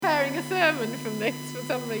a sermon from this for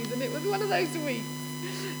some reason. It was one of those weeks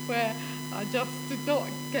where I just did not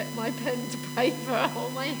get my pen to paper or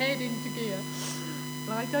my head into gear.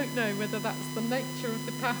 And I don't know whether that's the nature of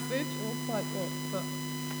the passage or quite what, but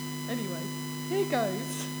anyway, here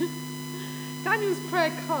goes. Daniel's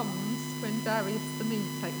prayer comes when Darius the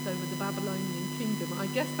Mede takes over the Babylonian kingdom. I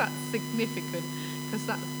guess that's significant because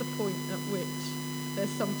that's the point at which there's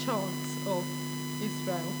some chance of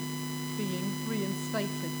Israel being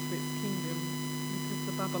reinstated to its kingdom because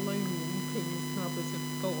the Babylonian kings and others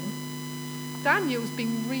have gone. Daniel's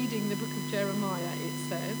been reading the book of Jeremiah, it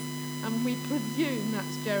says, and we presume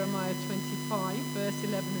that's Jeremiah 25, verse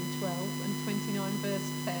 11 and 12, and 29,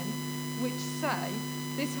 verse 10, which say,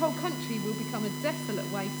 this whole country will become a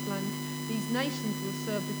desolate wasteland. These nations will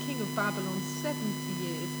serve the king of Babylon 70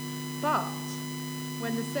 years. But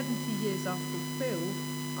when the 70 years are fulfilled,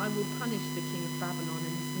 I will punish the king of Babylon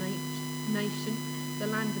and his nation, the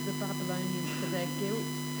land of the Babylonians, for their guilt,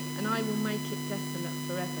 and I will make it desolate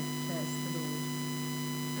forever, declares the Lord.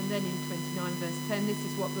 And then in 29 verse 10, this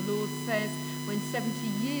is what the Lord says, when 70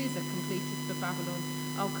 years are completed for Babylon,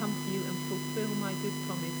 I'll come to you and fulfill my good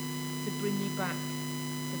promise to bring you back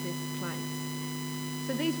to this place.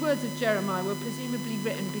 So these words of Jeremiah were presumably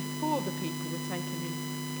written before the people were taken into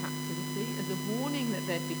captivity, as a warning that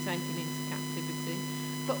they'd be taken into captivity,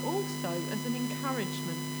 but also as an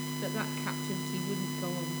encouragement that that captivity wouldn't go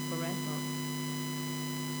on forever.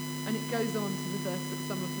 And it goes on to the verse that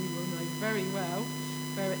some of you will know very well,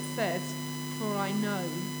 where it says, for I know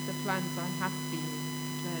the plans I have for you,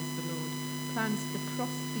 declares the Lord, plans to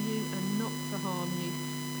prosper you and not to harm you,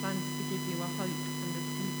 plans to give you a hope and a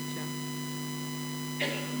future.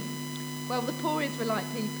 Well, the poor Israelite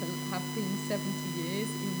people have been 70 years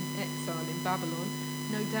in exile in Babylon.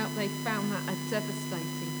 No doubt they found that a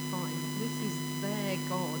devastating time. This is their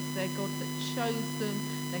God that chose them,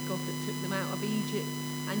 their God that took them out of Egypt,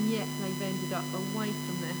 and yet they've ended up away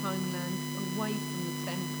from their homeland, away from the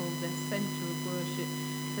temple, their centre of worship,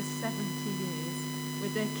 for 70 years,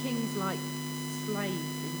 with their kings like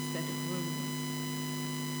slaves instead of rulers.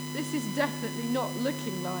 This is definitely not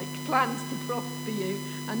looking like plans to prosper you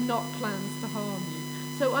and not plans to harm you.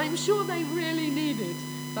 So I'm sure they really needed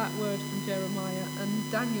that word from Jeremiah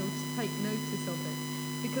and Daniel to take notice of it,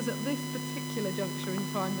 because at this particular juncture in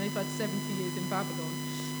time they've had 70 years in Babylon,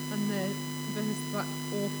 and there's that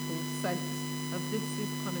awful sense of this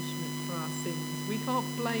is punishment for our sins. We can't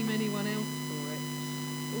blame anyone else for it.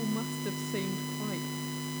 It all must have seemed quite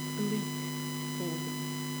bleak for them,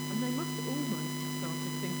 and they must almost have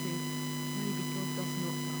started thinking, maybe God does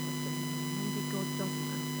not love us anymore, maybe God doesn't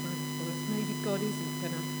have plans for us, maybe God isn't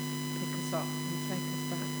going to pick us up and take us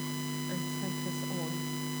back and take us on.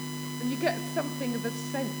 And you get something of a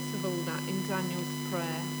sense of all that in Daniel's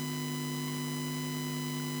prayer,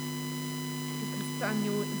 because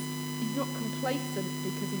Daniel he's not complacent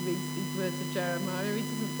because he reads these words of Jeremiah. He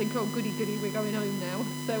doesn't think, oh goody goody, we're going home now,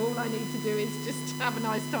 so all I need to do is just have a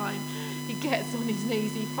nice time. He gets on his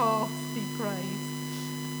knees, he fasts, he prays,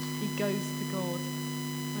 he goes to God,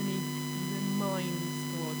 and he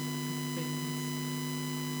reminds God of things.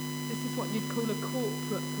 This is what you'd call a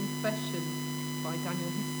corporate confession by Daniel.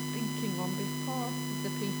 He's speaking on behalf of the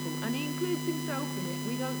people, and he includes himself in it.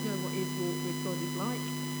 We don't know what his walk with God is like,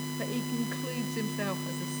 but he includes himself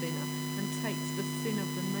as a sinner and takes the sin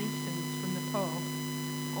of the nations from the past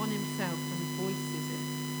on himself and voices it.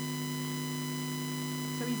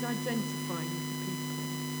 So he's identifying with the people.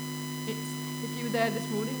 If you were there this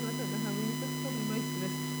morning, I don't know how many, but probably most of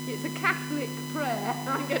us, it's a Catholic prayer,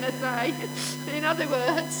 I'm going to say. In other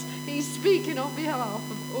words, he's speaking on behalf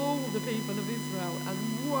of all the people of Israel as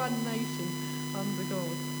one nation under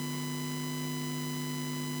God.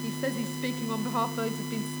 He says he's speaking on behalf of those who've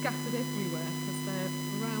been scattered everywhere because they're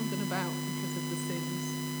round and about because of the sins.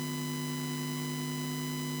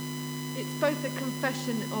 It's both a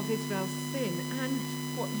confession of Israel's sin and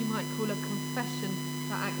what you might call a confession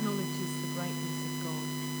that acknowledges the greatness of God.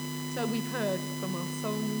 So we've heard from our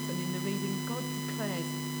songs and in the reading,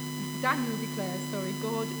 Daniel declares,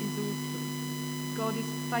 God is awesome. God is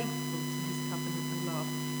faithful to his covenant of love.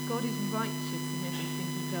 God is righteous in everything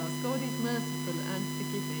he does. God is merciful and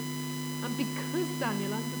forgiving. And because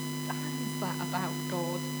Daniel understands that about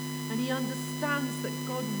God, and he understands that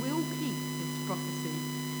God will keep this prophecy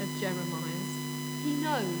of Jeremiah's, he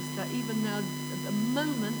knows that even though at the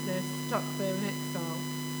moment they're stuck there in exile,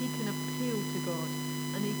 he can appeal to God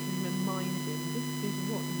and he can remind him, this is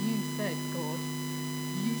what you said, God.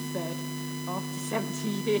 You said after 70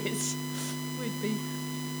 years we'd be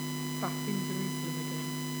back in Jerusalem again.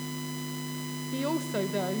 He also,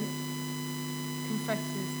 though,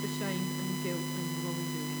 confesses the shame and guilt and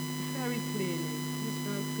wrongdoing. He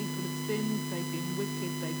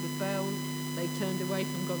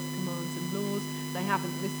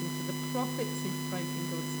haven't listened to the prophets who spoke in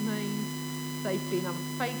God's name. They've been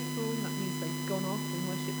unfaithful. That means they've gone off and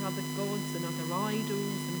worshipped other gods and other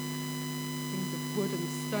idols and things of wood and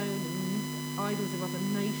stone and idols of other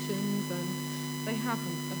nations, and they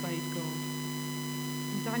haven't obeyed God.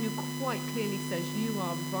 And Daniel quite clearly says, you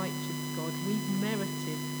are righteous, God. We've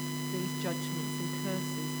merited these judgments and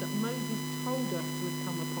curses that Moses told us would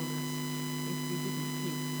come upon us if we didn't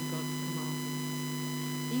keep to God's commandments.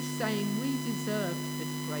 He's saying we deserved this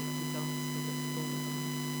great disaster that's fallen on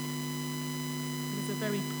us. There's a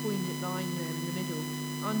very poignant line there in the middle.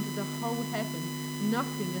 Under the whole heaven,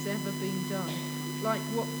 nothing has ever been done like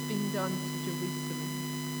what's been done to Jerusalem.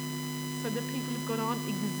 So the people of God aren't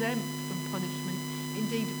exempt from punishment.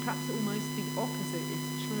 Indeed, perhaps almost the opposite is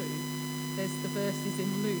true. There's the verses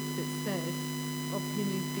in Luke that says, of him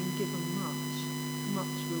who's been given much,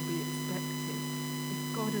 much will be expected. If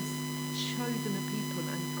God has chosen a people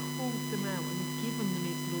and called them out and given them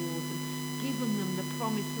his laws and given them the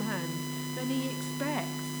promised land, then he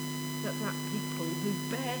expects that people who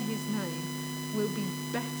bear his name will be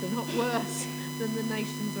better, not worse, than the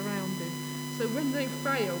nations around him. So when they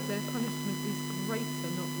fail, their punishment is greater,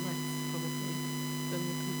 not less, probably, than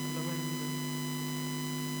the people around them.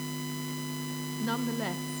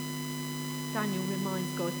 Nonetheless, Daniel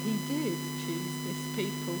reminds God he did choose this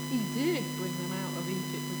people. He did bring them out of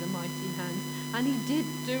Egypt with a mighty hand, and he did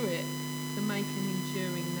do it to make an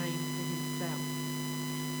enduring name for himself.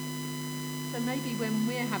 So maybe when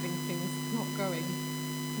we're having things not going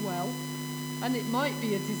well, and it might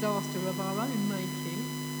be a disaster of our own making,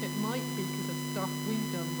 it might be because of stuff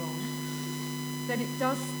we've done wrong, then it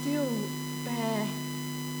does still bear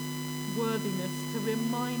worthiness to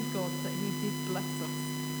remind God that he did bless us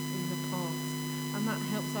in the past. And that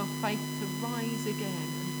helps our faith to rise again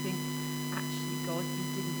and think, actually, God, you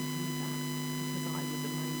didn't do that because I was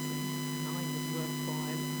amazing and I was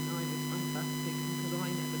worthwhile and I was fantastic and because I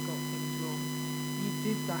never got things wrong. You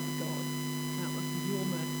did that, God, out of your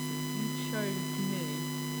mercy. You chose me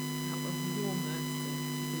out of your mercy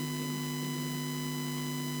to do things for you.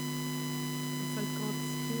 And so God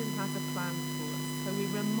still has a plan for us. So we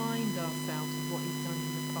remind ourselves of what he's done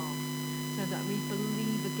in the past so that we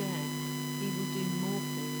believe again he will do more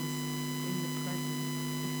things in the present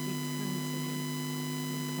if we turn to him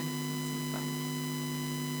in penitence and faith.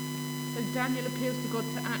 So Daniel appeals to God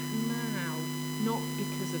to act now, not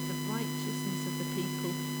because of the righteousness of the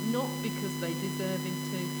people, not because they deserve him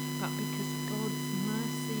to, but because God's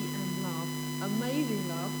mercy and love, amazing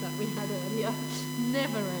love that we had earlier,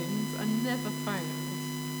 never ends and never fails.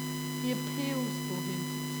 He appeals for him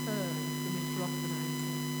to turn from his wrath and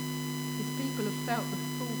anger. His people have felt the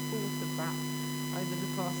full force of that over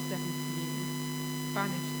the past 70 years,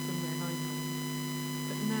 banished from their homeland.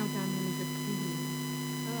 But now Daniel is appealing,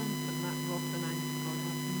 turn from that wrath and anger, God,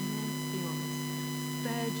 have mercy on us,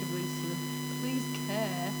 spare Jerusalem, please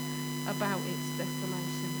care about its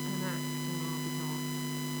desolation and act on our behalf.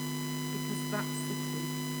 Because that city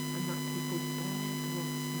and that people bear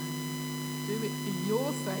God's name. Do it for your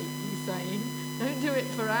sake, he's saying. Don't do it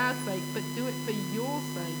for our sake, but do it for your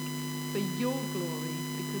sake, for your glory,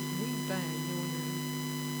 because we bear your name.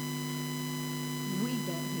 We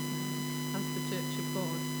bear his name as the Church of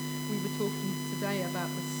God. We were talking today about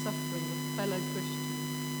the suffering of fellow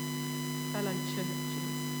Christians, fellow churches.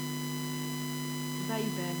 They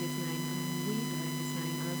bear his name and we bear his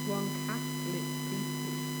name as one Catholic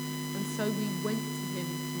people. And so we went to him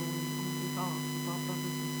this morning on behalf of our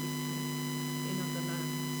brothers and sisters in other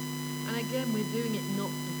lands. And again, we're doing it not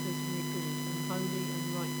because we're good and holy and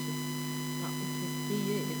righteous, but because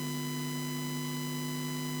he is.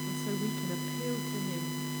 And so we can appeal to him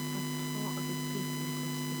as part of his people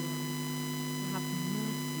across the world to have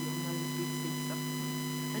mercy on those we see suffering.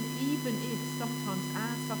 And even if sometimes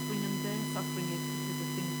our suffering and their suffering is because of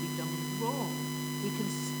things we've done wrong, we can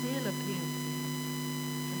still appeal to him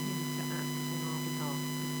for him to act on our behalf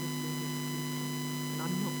because we're his people. And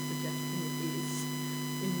I'm not suggesting it is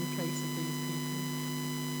in the case of these people.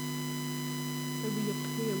 So we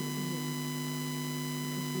appeal to him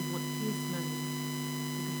because we want his name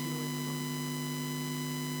to be glorified.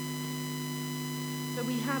 So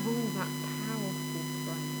we have all that powerful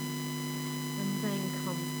prayer, and then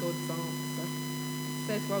comes God's answer. It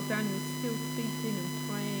says while Daniel's still speaking and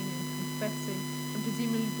praying and confessing, and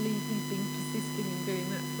presumably he's been persisting in doing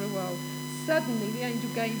that for a while, suddenly the angel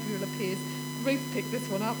Gabriel appears. Ruth picked this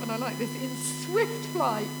one up, and I like this, in swift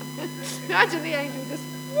flight. Imagine the angel just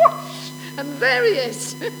whoosh, and there he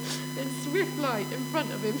is, in swift flight in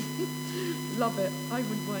front of him. Love it. I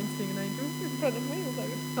wouldn't mind seeing an angel in front of me,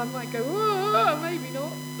 although I might go, whoa, maybe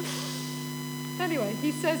not. Anyway,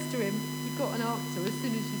 he says to him, you've got an answer as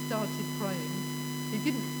soon as you started praying. He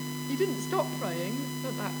didn't stop praying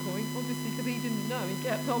at that point, obviously, because he didn't know. He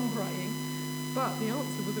kept on praying. But the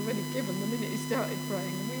answer was already given the minute he started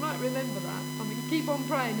praying. And we might remember that. I mean, keep on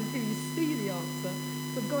praying until you see the answer.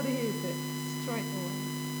 But God hears it straight away.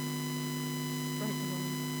 Straight away.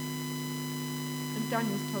 And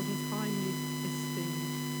Daniel's told he's highly esteemed.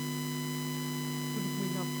 Wouldn't we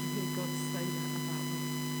love to hear God say that about us?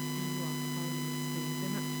 You are highly esteemed.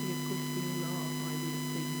 And actually, of course, we all are highly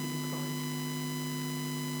esteemed in Christ.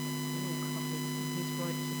 We're all covered in his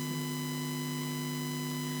righteousness.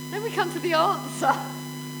 Then we come to the answer.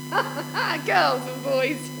 Girls and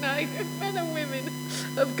boys, men and women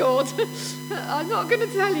of God. I'm not going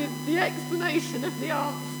to tell you the explanation of the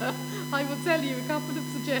answer. I will tell you a couple of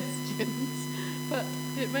suggestions. But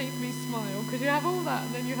it made me smile because you have all that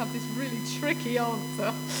and then you have this really tricky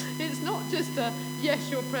answer. It's not just a, yes,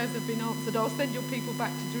 your prayers have been answered. I'll send your people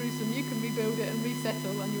back to Jerusalem. You can rebuild it and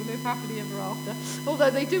resettle and you'll live happily ever after. Although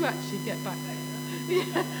they do actually get back.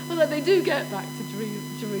 Yeah, although they do get back to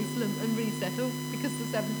Jerusalem and resettle because the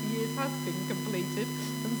 70 years has been completed,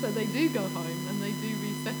 and so they do go home and they do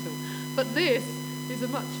resettle. But this is a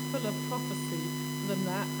much fuller prophecy than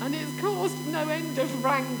that, and it's caused no end of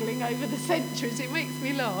wrangling over the centuries. It makes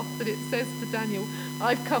me laugh that it says to Daniel,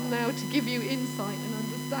 I've come now to give you insight and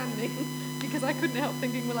understanding, because I couldn't help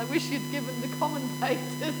thinking, well, I wish you'd given the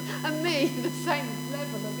commentators and me the same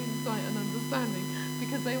level of insight and understanding,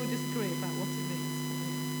 because they all disagree about what it means.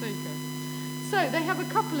 There you go. So they have a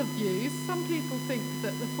couple of views. Some people think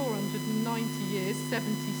that the 490 years,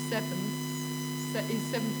 77, is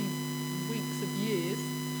 70 weeks of years,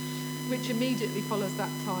 which immediately follows that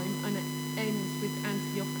time, and it ends with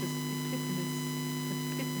Antiochus Epiphanes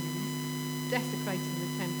desecrating the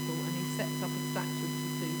temple, and he sets up a statue of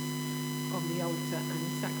Zeus on the altar, and he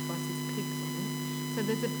sacrifices pigs on it. So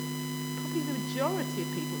there's probably the majority of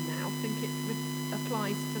people now think it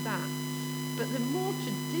applies to that. But the more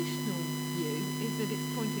traditional view is that it's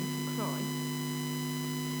pointing to Christ.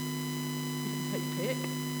 You can take your pick.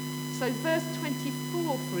 So verse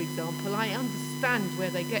 24, for example, I understand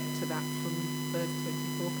where they get to that from verse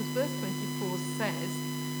 24, because verse 24 says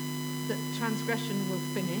that transgression will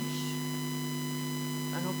finish.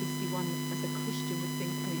 And obviously one, as a Christian, would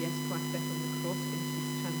think, oh yes, Christ's death on the cross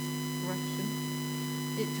finishes transgression.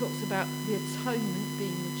 It talks about the atonement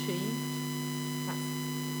being achieved.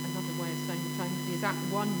 Another way of saying atonement is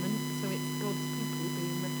at-one-ment, so it's God's people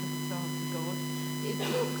being reconciled to God. It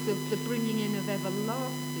talks of the bringing in of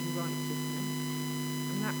everlasting righteousness,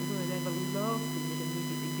 and that word everlasting would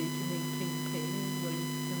immediately do to me ping. Well,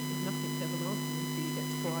 nothing's everlasting until you get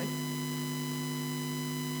to Christ.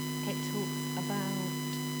 It talks about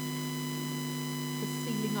the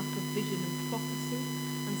sealing up of vision and prophecy,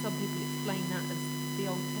 and some people explain that as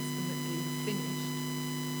the Old Testament being finished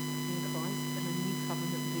in Christ and a new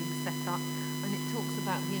covenant being set up, and it talks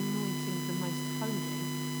about the anointing of the most holy,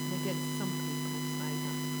 and again some people say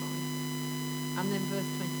that's Christ. And then verse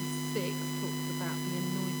 26 talks about the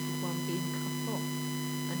anointed one being cut off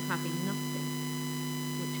and having nothing,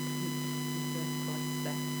 which could refer to Christ's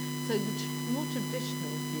death. So the more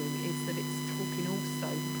traditional view is that it's talking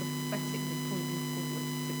also prophetically pointing forward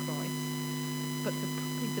to Christ, but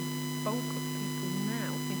probably the bulk of people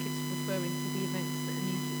now think it's referring to the events that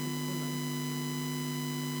immediately follow.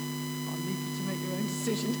 I'll leave you to make your own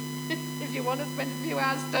decision. If you want to spend a few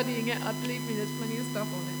hours studying it, believe me, there's plenty of stuff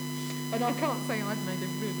on it. And I can't say I've made a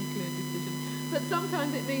really clear decision. But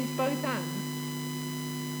sometimes it means both and.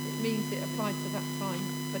 It means it applied to that time,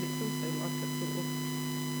 but it's also like a sort of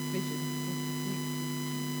vision of the future.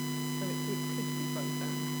 So it could be both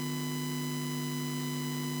and.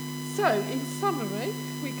 So, in summary,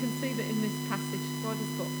 we can see that in this passage, God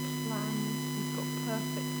has got plans, he's got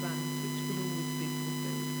perfect plans, which will always be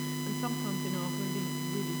fulfilled. And sometimes in our really,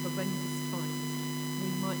 really horrendous times,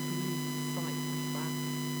 we might be losing sight of that.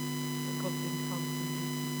 But God then comes and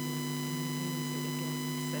meets us and reveals it again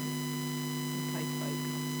and says, okay folk,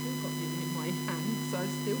 I've still got you in my hands,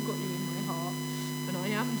 I've still got you in my heart, and I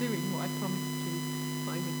am doing what I promised you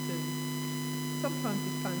I would do. Sometimes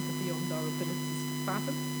his plans are beyond our abilities to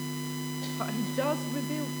fathom, but he does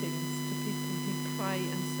reveal things to people who pray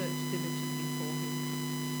and search diligently for him.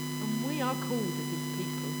 And we are called as his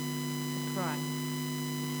people to pray,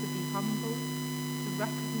 to be humble, to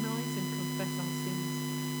recognise and confess our sins,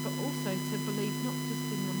 but also to believe not just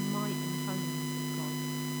in the might and holiness of God,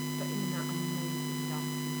 but in that amazing love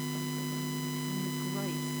and the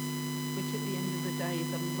grace, which at the end of the day is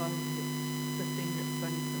alone the thing that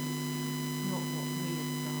saves us, not what we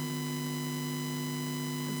have done.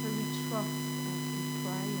 And so we trust as we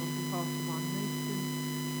pray on behalf of our nation,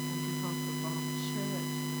 on behalf of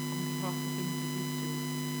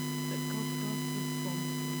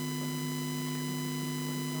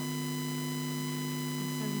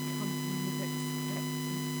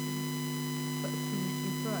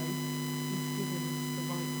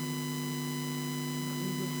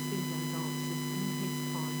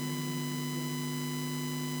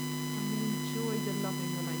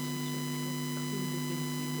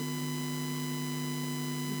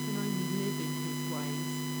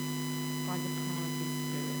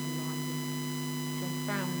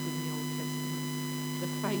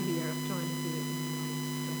failure of